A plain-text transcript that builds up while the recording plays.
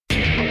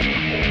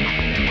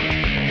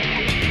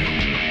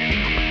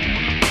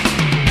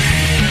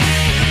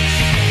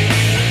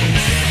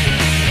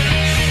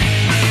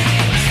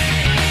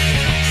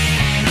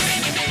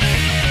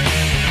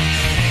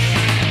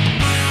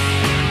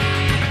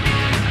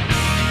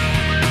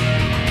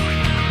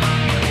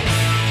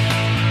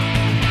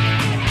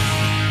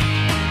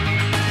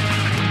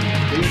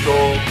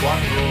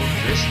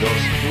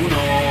dos, uno.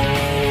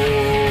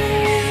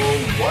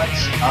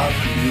 What's up,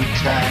 New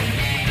Tech?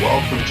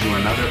 Welcome to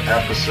another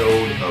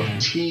episode of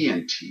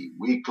TNT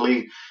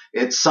Weekly.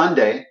 It's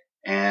Sunday,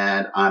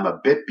 and I'm a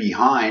bit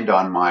behind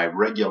on my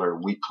regular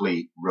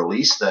weekly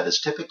release that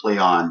is typically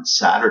on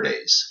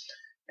Saturdays.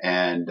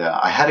 And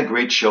I had a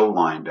great show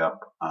lined up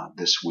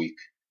this week.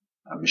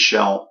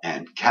 Michelle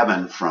and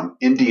Kevin from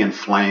Indian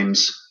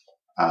Flames.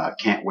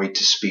 Can't wait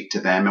to speak to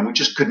them. And we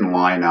just couldn't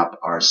line up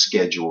our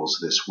schedules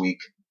this week.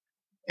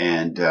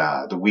 And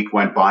the week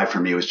went by for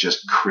me. It was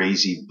just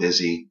crazy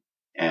busy.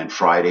 And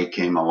Friday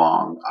came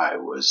along. I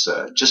was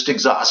just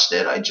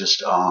exhausted. I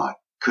just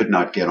could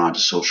not get onto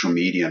social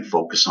media and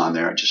focus on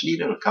there. I just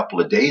needed a couple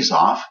of days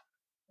off.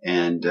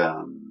 And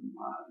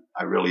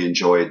I really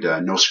enjoyed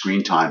no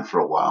screen time for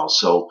a while.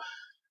 So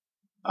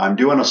I'm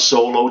doing a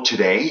solo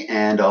today,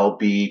 and I'll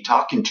be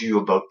talking to you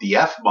about the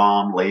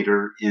F-bomb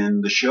later in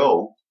the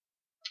show.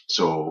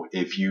 So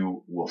if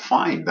you will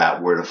find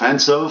that word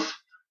offensive,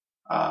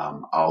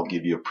 I'll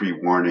give you a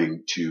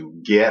pre-warning to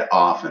get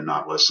off and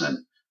not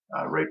listen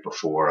right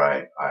before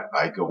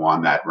I go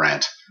on that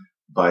rant.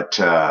 But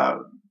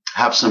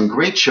have some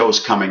great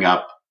shows coming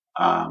up.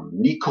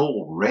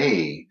 Nicole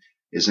Ray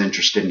is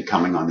interested in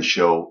coming on the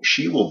show.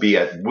 She will be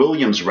at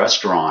Williams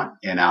Restaurant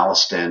in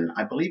Alliston.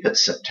 I believe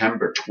it's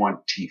September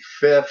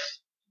 25th.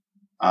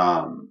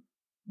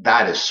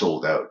 That is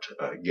sold out,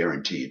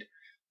 guaranteed.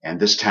 And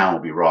this town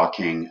will be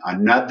rocking.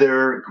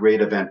 Another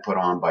great event put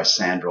on by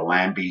Sandra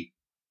Lambie.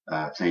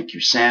 Thank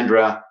you,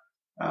 Sandra,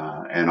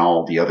 and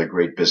all the other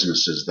great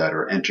businesses that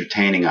are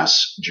entertaining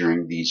us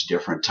during these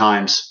different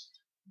times.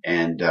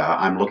 And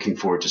I'm looking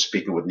forward to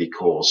speaking with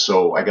Nicole.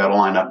 So I got to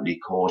line up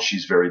Nicole.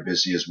 She's very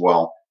busy as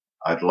well.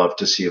 I'd love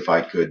to see if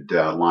I could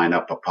line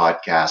up a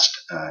podcast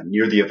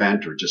near the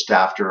event or just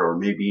after or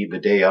maybe the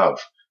day of.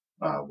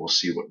 We'll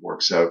see what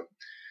works out.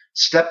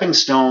 Stepping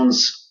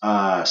Stones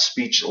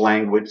speech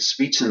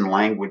and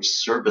language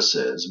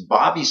services.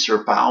 Bobby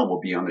Serpal will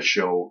be on the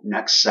show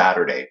next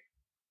Saturday.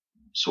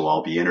 So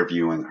I'll be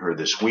interviewing her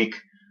this week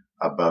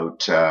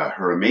about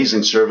her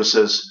amazing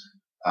services.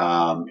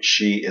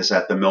 She is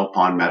at the Mill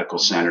Pond Medical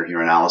Center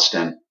here in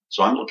Alliston.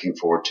 So I'm looking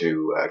forward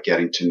to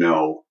getting to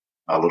know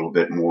a little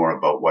bit more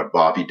about what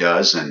Bobby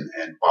does, and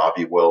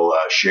Bobby will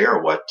share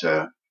what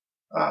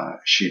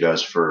she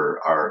does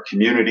for our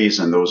communities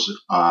and those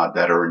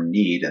that are in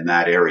need in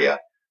that area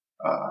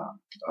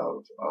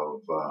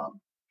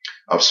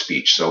of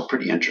speech. So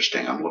pretty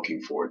interesting. I'm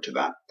looking forward to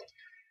that.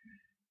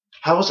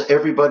 How's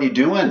everybody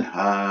doing?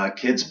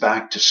 Kids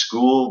back to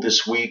school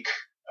this week,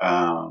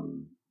 or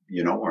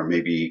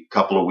maybe a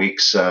couple of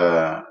weeks,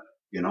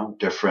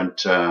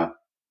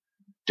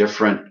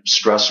 different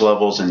stress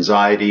levels,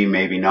 anxiety,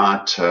 maybe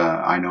not.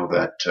 I know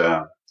that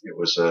it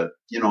was a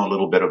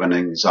little bit of an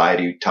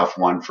anxiety, tough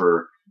one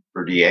for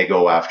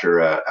Diego after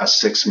a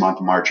 6-month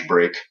March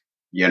break,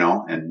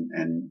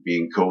 and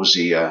being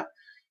cozy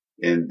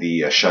in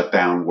the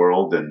shutdown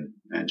world and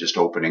just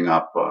opening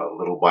up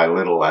little by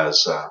little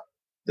as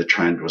the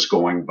trend was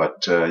going.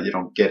 But,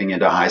 getting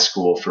into high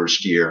school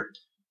first year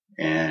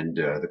and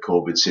the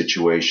COVID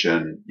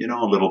situation,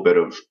 a little bit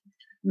of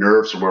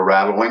nerves were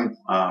rattling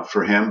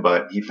for him,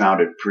 but he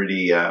found it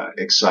pretty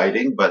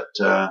exciting. But,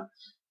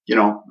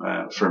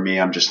 for me,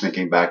 I'm just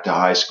thinking back to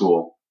high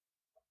school,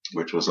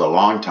 which was a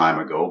long time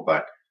ago.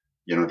 But,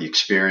 the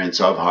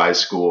experience of high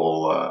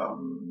school,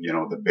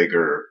 the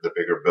bigger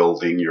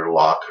building, your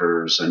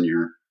lockers and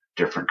your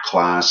different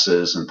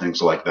classes and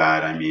things like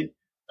that. I mean,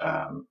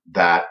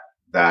 that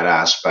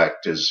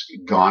aspect is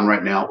gone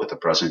right now with the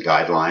present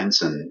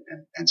guidelines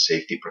and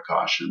safety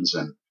precautions.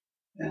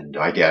 And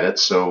I get it.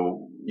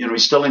 So,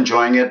 he's still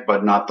enjoying it,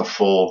 but not the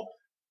full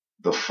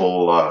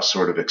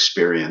sort of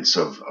experience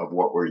of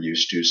what we're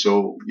used to.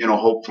 So,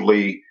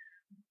 hopefully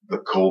the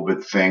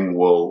COVID thing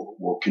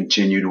will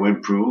continue to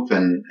improve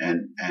and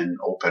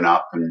open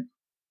up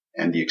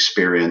and the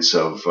experience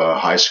of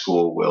high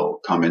school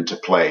will come into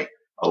play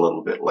a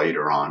little bit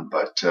later on.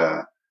 But,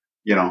 I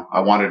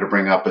wanted to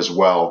bring up as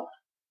well,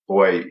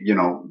 boy,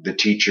 the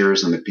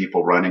teachers and the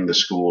people running the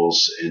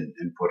schools and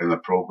putting the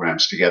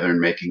programs together and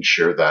making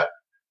sure that,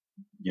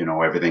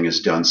 everything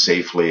is done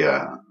safely.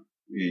 A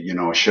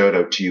shout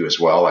out to you as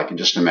well. I can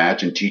just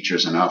imagine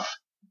teachers enough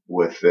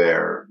with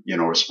their,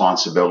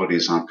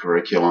 responsibilities on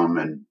curriculum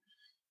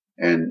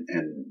and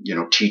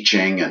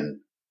teaching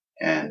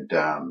and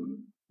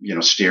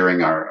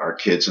steering our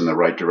kids in the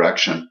right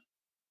direction.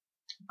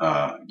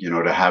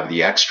 To have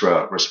the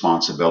extra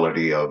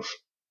responsibility of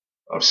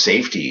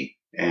safety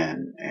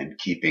and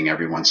keeping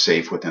everyone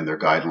safe within their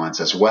guidelines,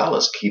 as well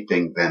as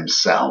keeping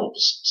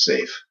themselves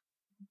safe.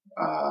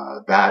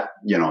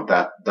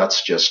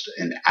 That's just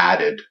an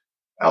added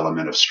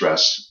element of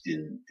stress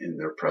in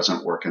their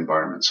present work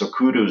environment. So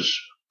kudos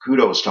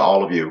to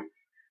all of you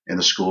in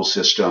the school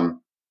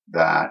system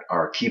that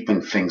are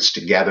keeping things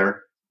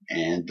together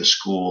and the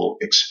school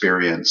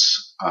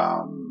experience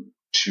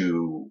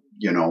to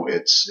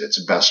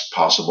its best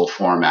possible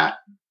format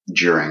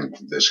during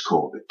this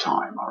COVID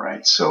time. All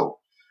right, so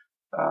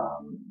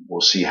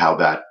we'll see how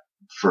that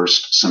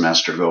first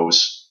semester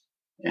goes.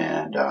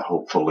 and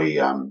hopefully,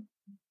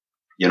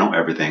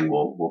 everything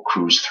will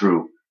cruise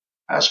through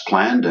as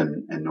planned,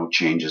 and no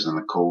changes in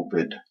the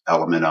COVID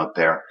element out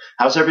there.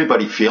 How's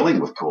everybody feeling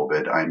with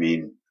COVID? I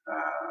mean,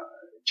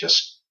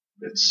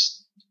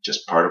 it's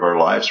just part of our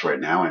lives right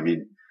now. I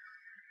mean,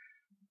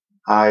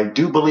 I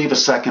do believe a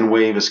second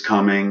wave is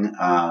coming.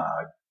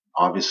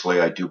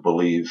 Obviously, I do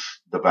believe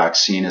the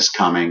vaccine is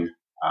coming,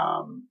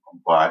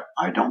 but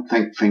I don't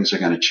think things are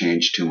going to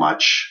change too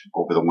much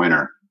over the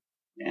winter.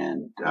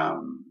 And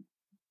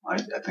I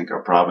think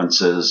our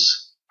province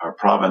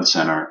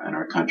and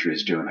our country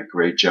is doing a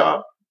great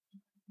job.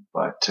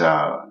 But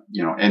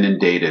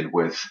inundated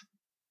with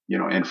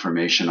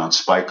information on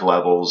spike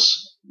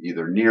levels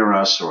either near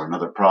us or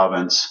another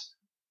province,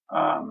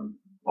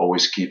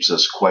 always keeps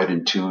us quite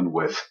in tune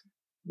with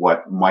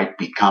what might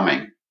be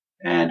coming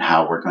and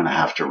how we're going to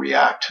have to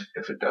react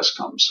if it does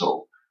come.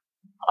 So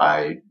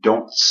I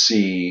don't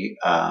see,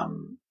 a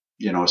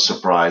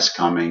surprise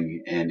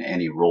coming in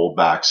any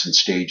rollbacks and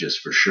stages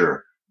for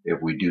sure. If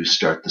we do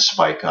start to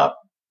spike up,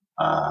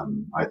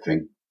 I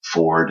think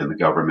Ford and the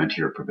government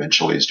here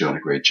provincially is doing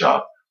a great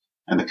job.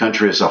 And the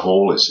country as a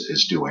whole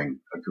is doing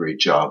a great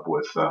job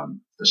with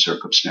the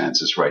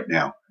circumstances right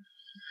now.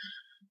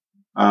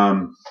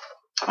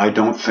 I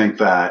don't think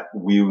that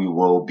we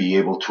will be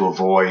able to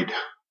avoid,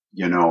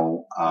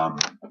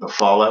 the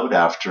fallout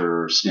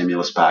after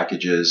stimulus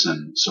packages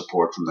and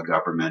support from the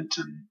government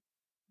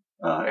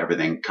and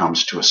everything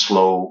comes to a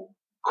slow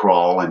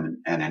crawl and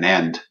an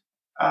end.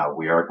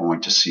 We are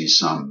going to see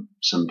some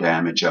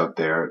damage out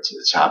there.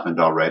 It's happened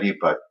already,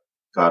 but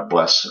God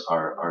bless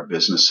our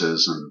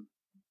businesses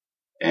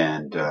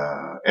and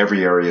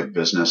every area of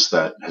business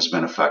that has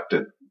been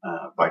affected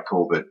by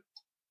COVID.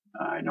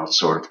 I know it's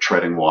sort of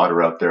treading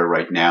water out there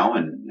right now,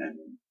 and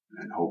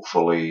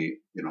hopefully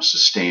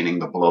sustaining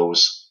the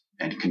blows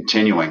and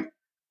continuing.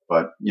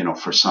 But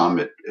for some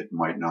it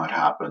might not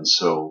happen.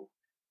 So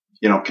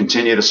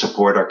continue to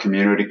support our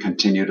community,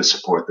 continue to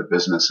support the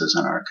businesses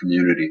in our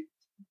community.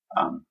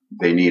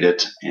 They need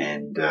it,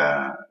 and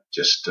God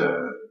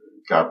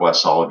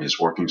bless all of you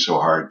working so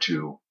hard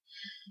to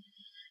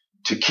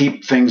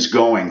keep things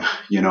going,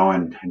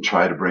 and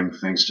try to bring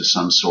things to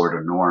some sort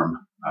of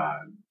norm.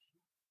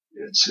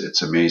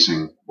 It's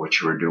amazing what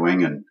you are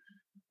doing,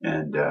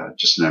 and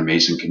just an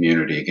amazing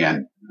community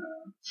again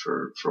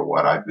for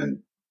what I've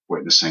been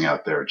witnessing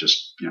out there.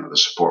 Just the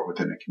support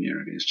within the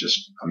community is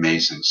just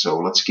amazing. So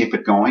let's keep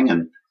it going,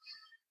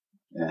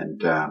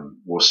 and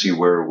we'll see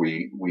where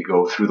we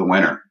go through the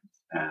winter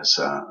as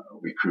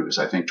we cruise.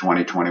 I think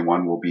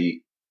 2021 will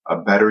be a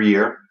better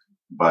year,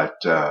 but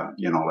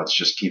let's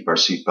just keep our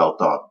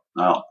seatbelts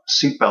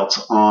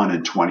on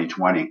in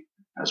 2020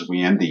 as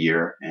we end the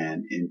year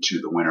and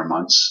into the winter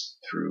months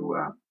through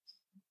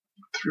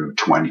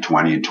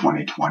 2020 and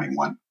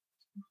 2021.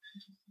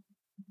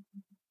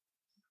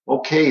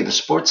 Okay, the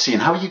sports scene.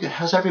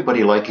 How's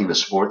everybody liking the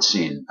sports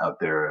scene out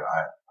there?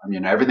 I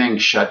mean,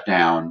 everything's shut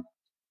down,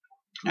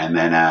 and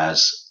then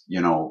as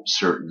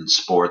certain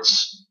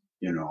sports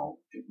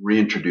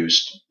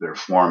reintroduced their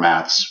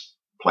formats,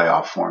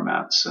 playoff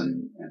formats,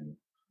 and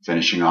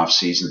finishing off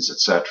seasons,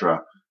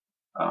 etc.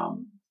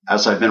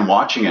 As I've been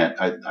watching it,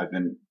 I've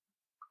been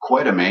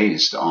quite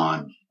amazed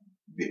on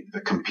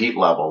the compete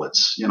level.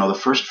 It's the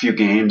first few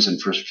games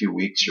and first few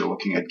weeks you're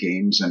looking at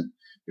games and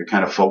you're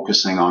kind of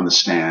focusing on the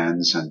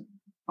stands and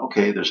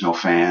okay, there's no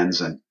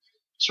fans and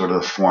sort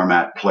of the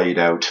format played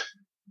out,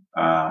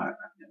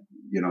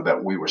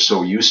 that we were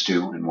so used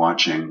to in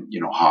watching,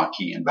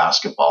 hockey and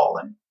basketball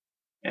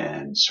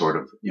and sort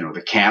of,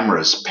 the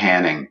cameras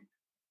panning.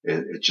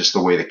 It's just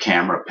the way the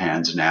camera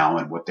pans now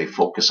and what they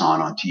focus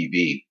on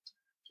TV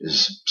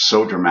is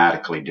so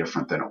dramatically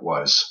different than it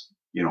was,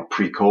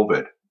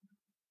 pre-COVID.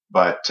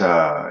 But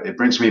it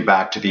brings me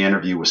back to the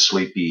interview with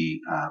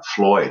Sleepy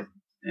Floyd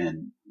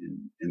and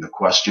in the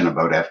question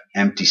about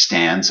empty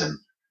stands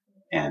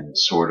and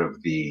sort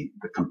of the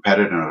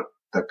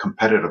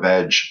competitive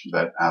edge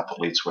that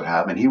athletes would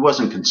have. And he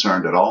wasn't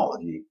concerned at all.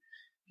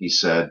 He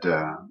said,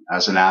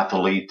 as an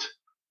athlete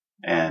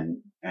and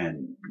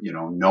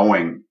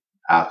knowing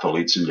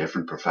athletes in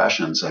different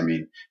professions, I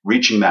mean,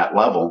 reaching that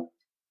level,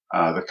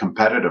 the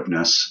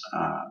competitiveness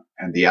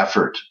and the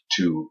effort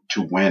to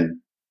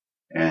win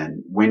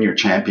and win your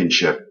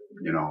championship,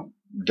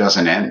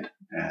 doesn't end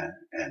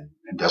and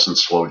doesn't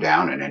slow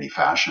down in any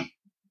fashion.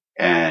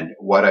 And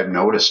what I've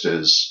noticed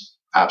is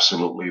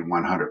absolutely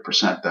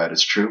 100% that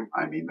is true.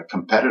 I mean, the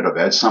competitive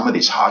edge, some of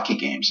these hockey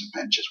games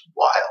have been just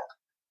wild.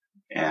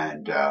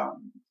 And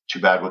too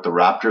bad with the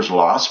Raptors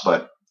loss,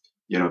 but,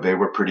 they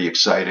were pretty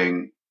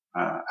exciting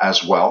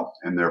as well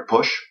in their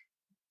push.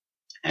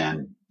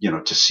 And,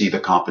 to see the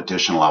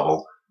competition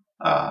level,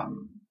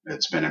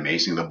 it's been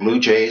amazing. The Blue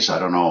Jays, I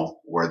don't know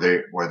where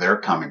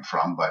they're coming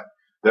from, but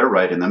they're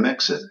right in the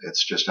mix.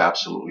 It's just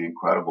absolutely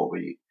incredible.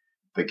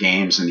 The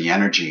games and the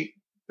energy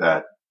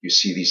that you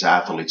see these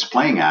athletes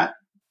playing at,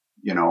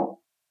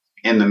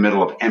 in the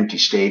middle of empty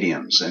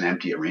stadiums and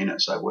empty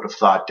arenas. I would have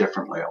thought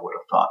differently. I would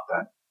have thought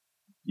that,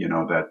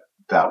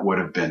 that would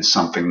have been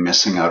something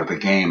missing out of the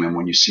game. And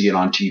when you see it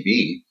on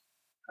TV,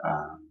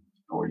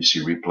 or you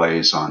see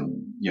replays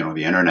on,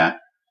 the internet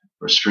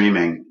or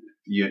streaming,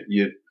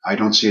 I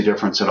don't see a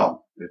difference at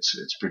all.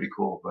 It's pretty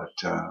cool, but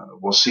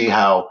we'll see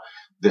how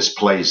this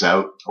plays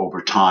out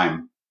over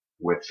time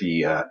with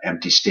the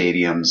empty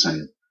stadiums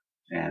and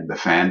the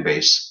fan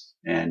base.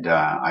 And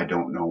I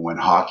don't know when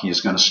hockey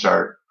is going to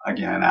start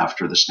again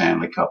after the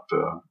Stanley Cup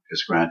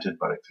is granted,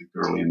 but I think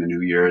early in the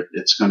new year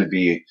it's going to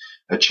be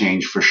a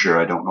change for sure.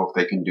 I don't know if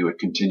they can do it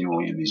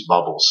continually in these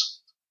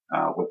bubbles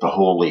with the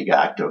whole league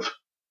active,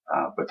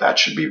 but that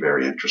should be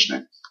very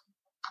interesting.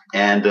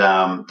 And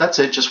that's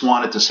it. Just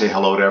wanted to say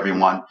hello to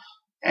everyone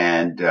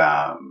and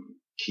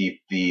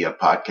keep the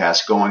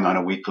podcast going on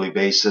a weekly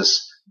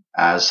basis,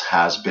 as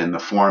has been the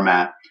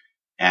format.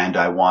 And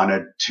I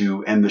wanted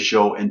to end the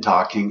show in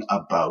talking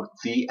about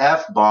the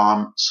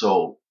F-bomb.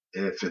 So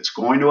if it's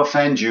going to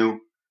offend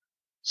you,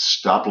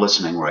 stop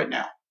listening right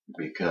now,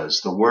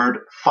 because the word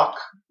fuck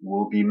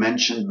will be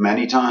mentioned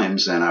many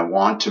times, and I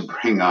want to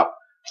bring up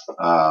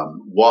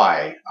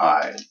why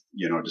I,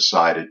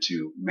 decided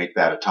to make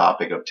that a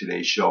topic of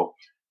today's show.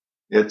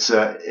 It's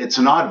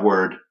an odd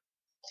word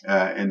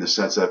in the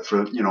sense that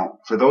for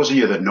those of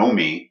you that know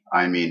me,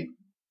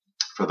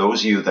 for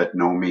those of you that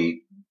know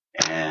me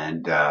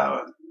and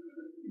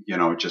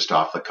just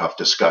off the cuff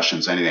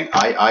discussions, anything,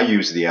 I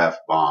use the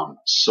F-bomb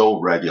so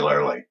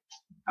regularly.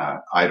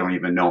 I don't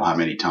even know how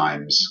many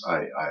times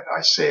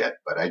I say it,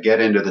 but I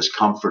get into this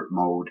comfort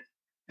mode,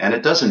 and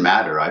it doesn't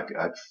matter.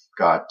 I've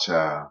got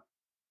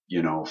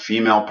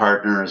female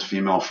partners,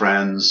 female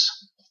friends,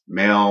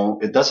 male.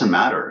 It doesn't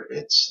matter.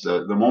 It's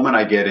the moment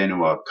I get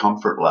into a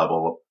comfort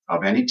level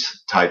of any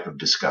type of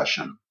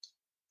discussion,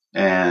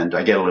 and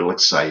I get a little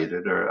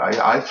excited, or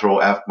I throw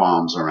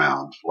F-bombs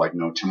around like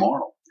no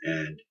tomorrow.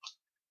 And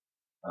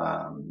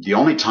the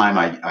only time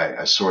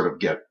I sort of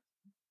get,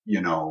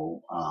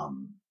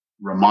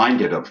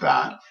 reminded of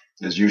that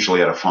is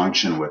usually at a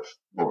function with,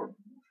 or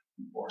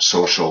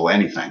social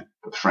anything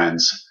with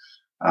friends,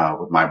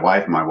 with my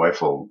wife. My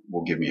wife will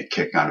give me a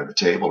kick under the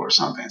table or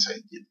something and say,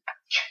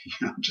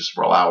 just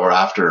roll out. Or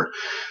after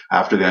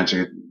the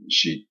answer,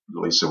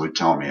 Lisa would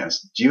tell me,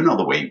 do you know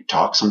the way you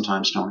talk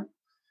sometimes, Tony?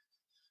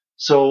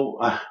 So,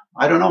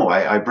 I don't know.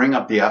 I bring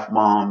up the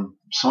F-bomb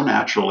so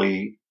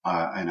naturally,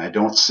 and I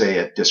don't say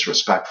it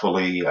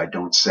disrespectfully. I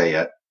don't say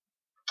it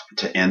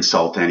to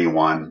insult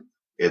anyone.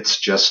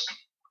 It's just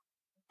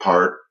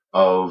part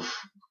of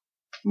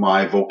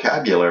my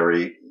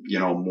vocabulary,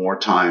 more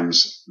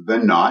times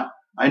than not.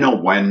 I know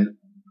when,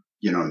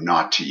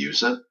 not to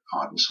use it,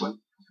 obviously,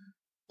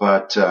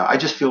 but I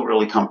just feel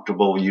really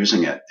comfortable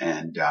using it.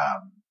 And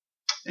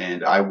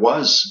I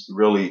was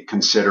really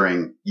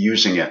considering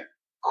using it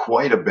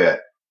quite a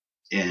bit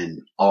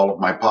in all of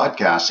my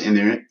podcasts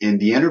in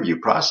the interview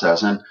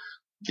process. And,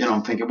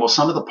 I'm thinking, well,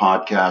 some of the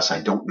podcasts,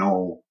 I don't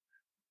know.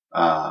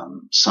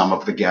 Some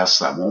of the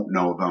guests, I won't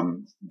know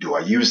them. Do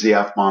I use the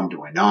F-bomb?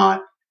 Do I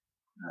not?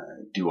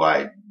 Do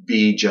I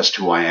be just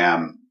who I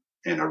am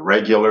in a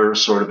regular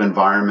sort of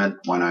environment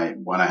when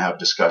I have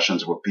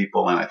discussions with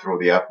people and I throw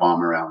the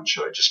F-bomb around?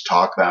 Should I just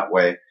talk that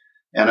way?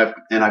 And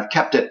I've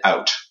kept it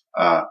out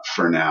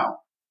for now.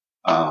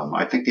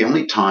 I think the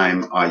only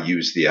time I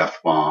used the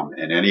F-bomb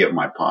in any of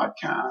my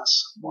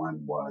podcasts,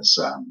 one was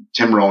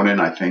Tim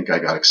Ronan. I think I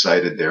got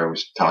excited there. I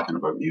was talking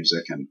about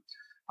music and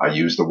I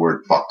used the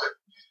word fuck.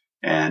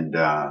 And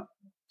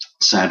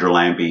Sandra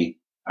Lambie,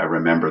 I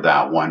remember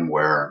that one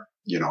where,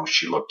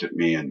 she looked at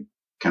me and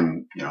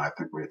I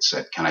think we had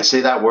said, can I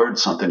say that word?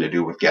 Something to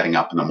do with getting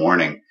up in the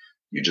morning.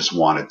 You just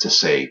wanted to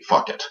say,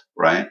 fuck it,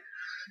 right?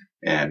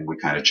 And we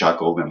kind of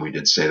chuckled and we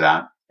did say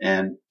that.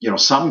 And,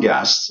 some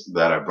guests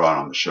that I brought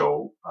on the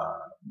show,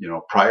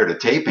 prior to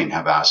taping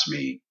have asked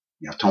me,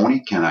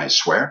 Tony, can I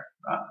swear?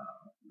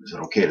 Is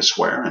it okay to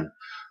swear? And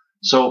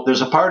so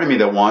there's a part of me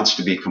that wants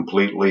to be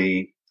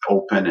completely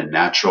open and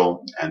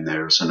natural. And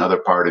there's another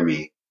part of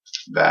me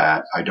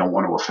that I don't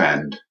want to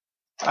offend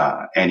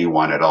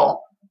anyone at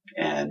all.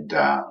 And,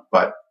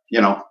 but,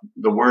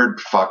 the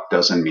word fuck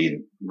doesn't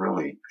mean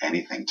really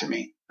anything to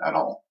me at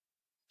all.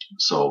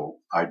 So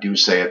I do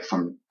say it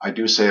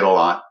a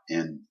lot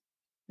in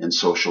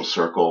social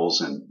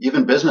circles and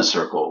even business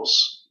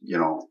circles,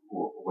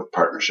 with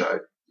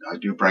partnership. I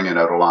do bring it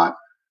out a lot.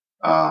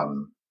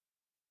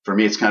 For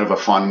me, it's kind of a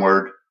fun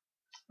word.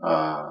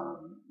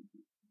 But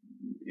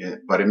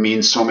it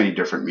means so many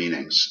different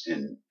meanings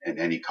in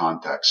any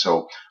context.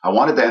 So I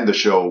wanted to end the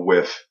show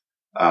with,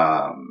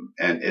 and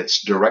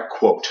it's direct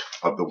quote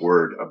of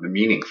the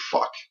meaning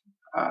fuck.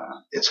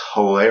 It's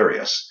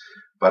hilarious,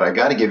 but I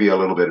got to give you a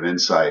little bit of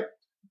insight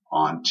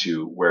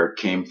onto where it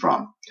came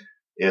from.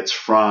 It's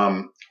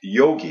from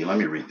Yogi. Let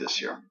me read this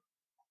here.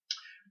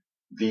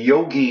 The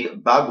Yogi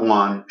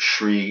Bhagwan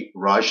Sri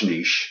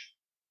Rajneesh,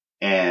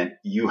 and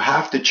you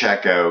have to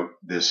check out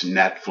this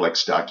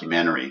Netflix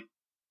documentary,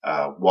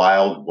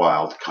 Wild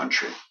Wild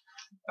Country.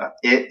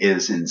 It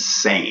is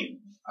insane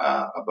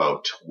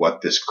about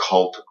what this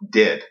cult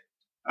did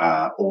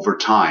over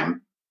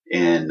time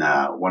in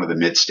one of the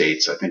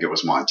mid-states. I think it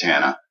was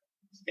Montana,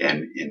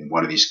 and in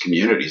one of these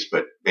communities,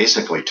 but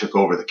basically took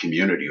over the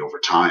community over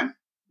time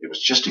it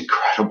was just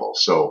incredible.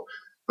 So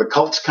the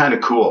cult's kind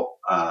of cool.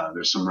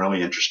 There's some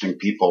really interesting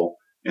people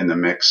in the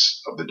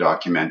mix of the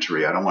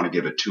documentary. I don't want to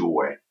give it too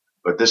away,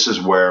 but this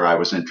is where I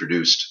was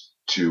introduced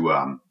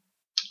to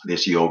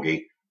this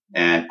yogi,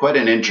 and quite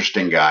an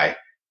interesting guy.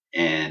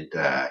 And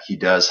he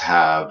does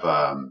have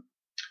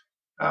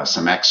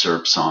some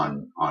excerpts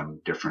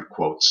on different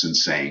quotes and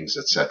sayings,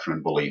 etc.,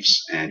 and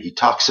beliefs. And he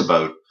talks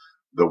about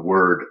the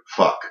word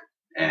fuck,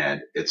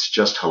 and it's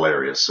just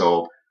hilarious.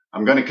 So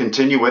I'm going to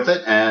continue with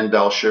it, and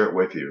I'll share it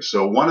with you.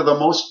 So one of the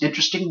most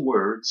interesting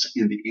words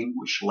in the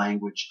English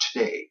language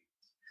today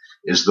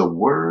is the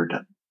word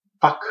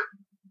fuck.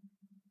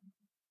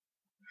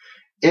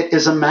 It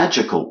is a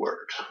magical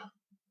word.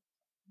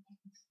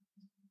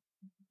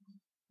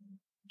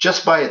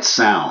 Just by its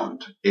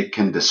sound, it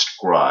can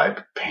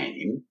describe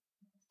pain,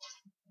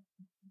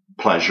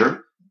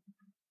 pleasure,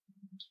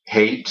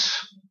 hate,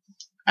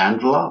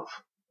 and love.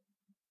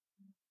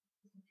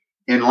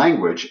 In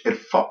language, it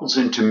falls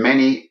into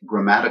many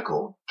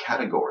grammatical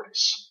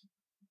categories.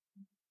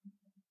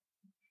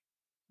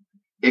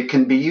 It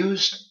can be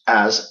used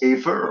as a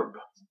verb,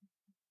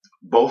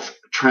 both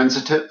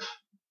transitive.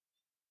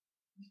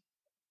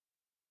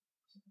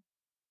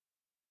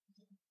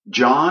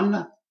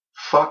 John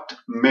fucked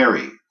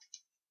Mary.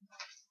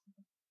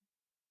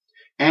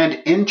 And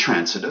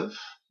intransitive,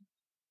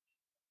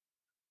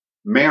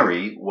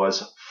 Mary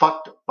was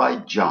fucked by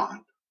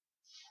John.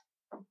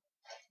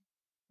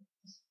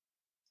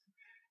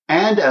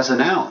 And as a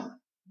noun,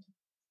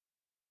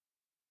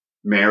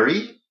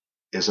 Mary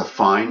is a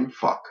fine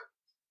fuck.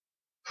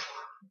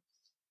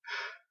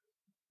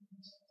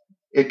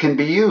 It can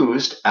be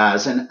used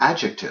as an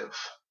adjective.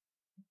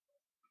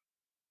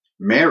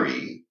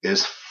 Mary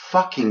is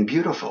fucking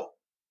beautiful.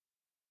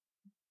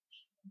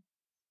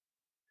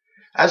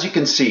 As you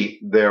can see,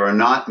 there are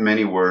not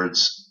many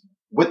words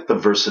with the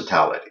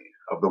versatility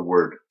of the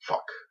word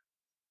fuck.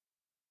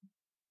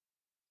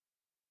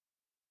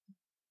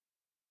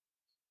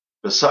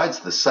 Besides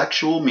the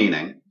sexual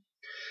meaning,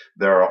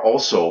 there are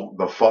also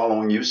the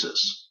following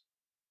uses.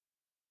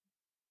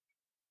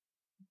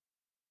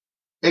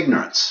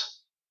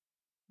 Ignorance.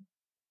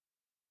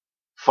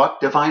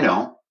 Fucked if I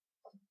know.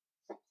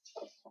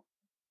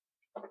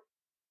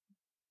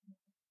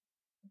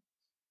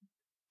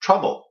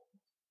 Trouble.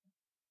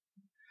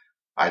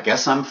 I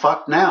guess I'm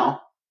fucked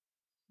now.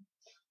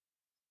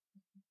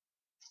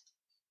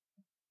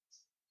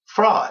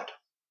 Fraud.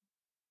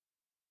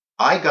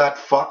 I got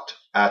fucked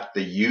at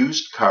the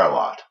used car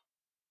lot.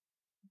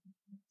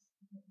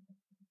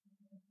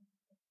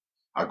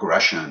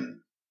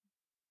 Aggression.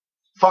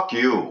 Fuck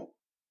you.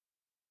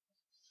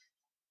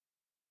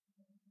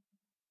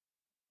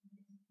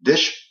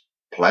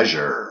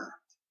 Displeasure.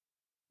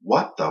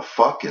 What the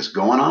fuck is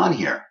going on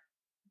here?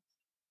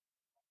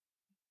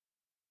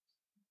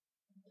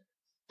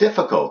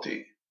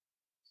 Difficulty.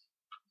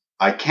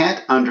 I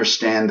can't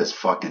understand this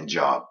fucking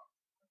job.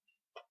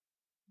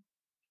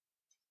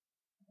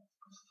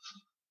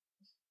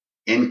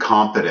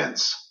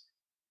 Incompetence.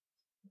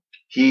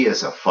 He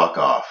is a fuck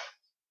off.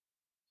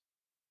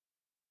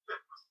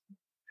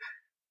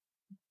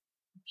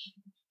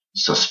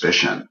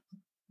 Suspicion.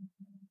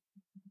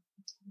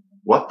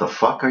 What the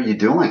fuck are you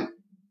doing?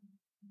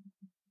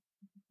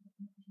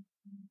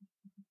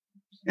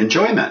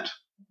 Enjoyment.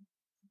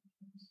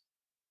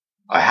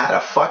 I had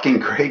a fucking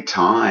great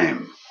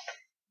time.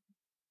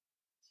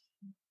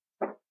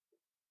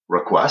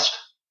 Request.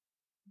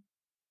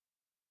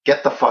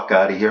 Get the fuck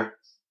out of here.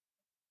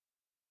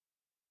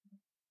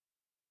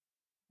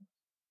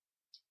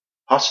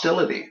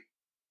 Hostility.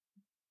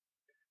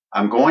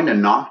 I'm going to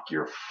knock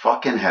your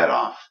fucking head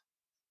off.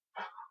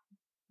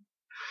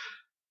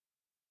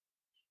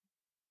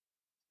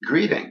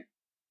 Greeting.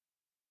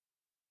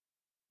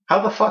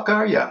 How the fuck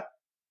are ya?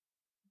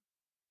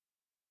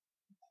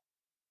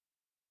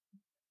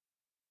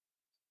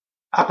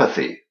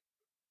 Apathy.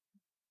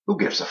 Who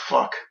gives a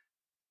fuck?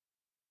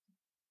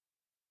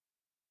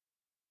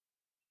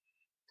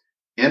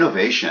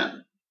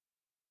 Innovation.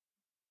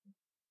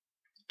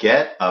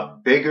 Get a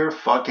bigger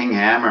fucking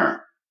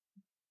hammer.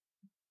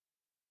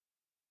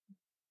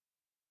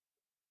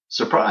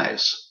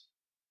 Surprise.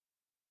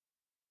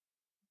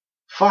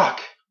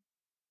 Fuck.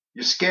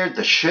 You scared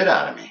the shit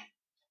out of me.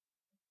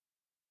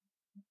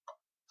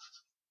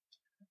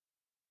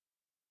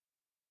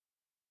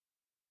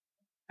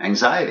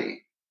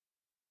 Anxiety.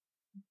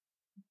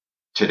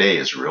 Today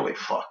is really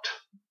fucked.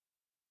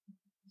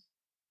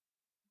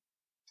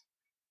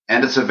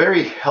 And it's a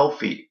very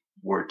healthy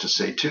word to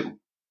say too.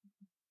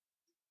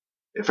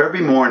 If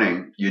every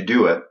morning you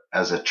do it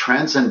as a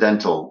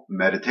transcendental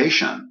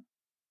meditation,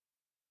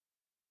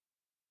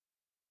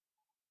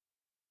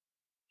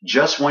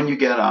 just when you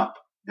get up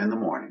in the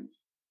morning,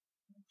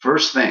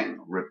 first thing,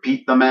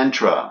 repeat the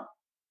mantra,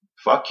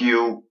 fuck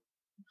you,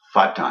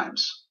 5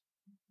 times.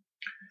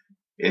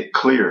 It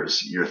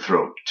clears your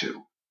throat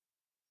too.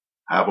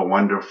 Have a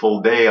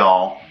wonderful day,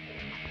 all.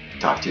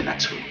 Talk to you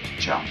next week.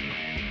 Ciao.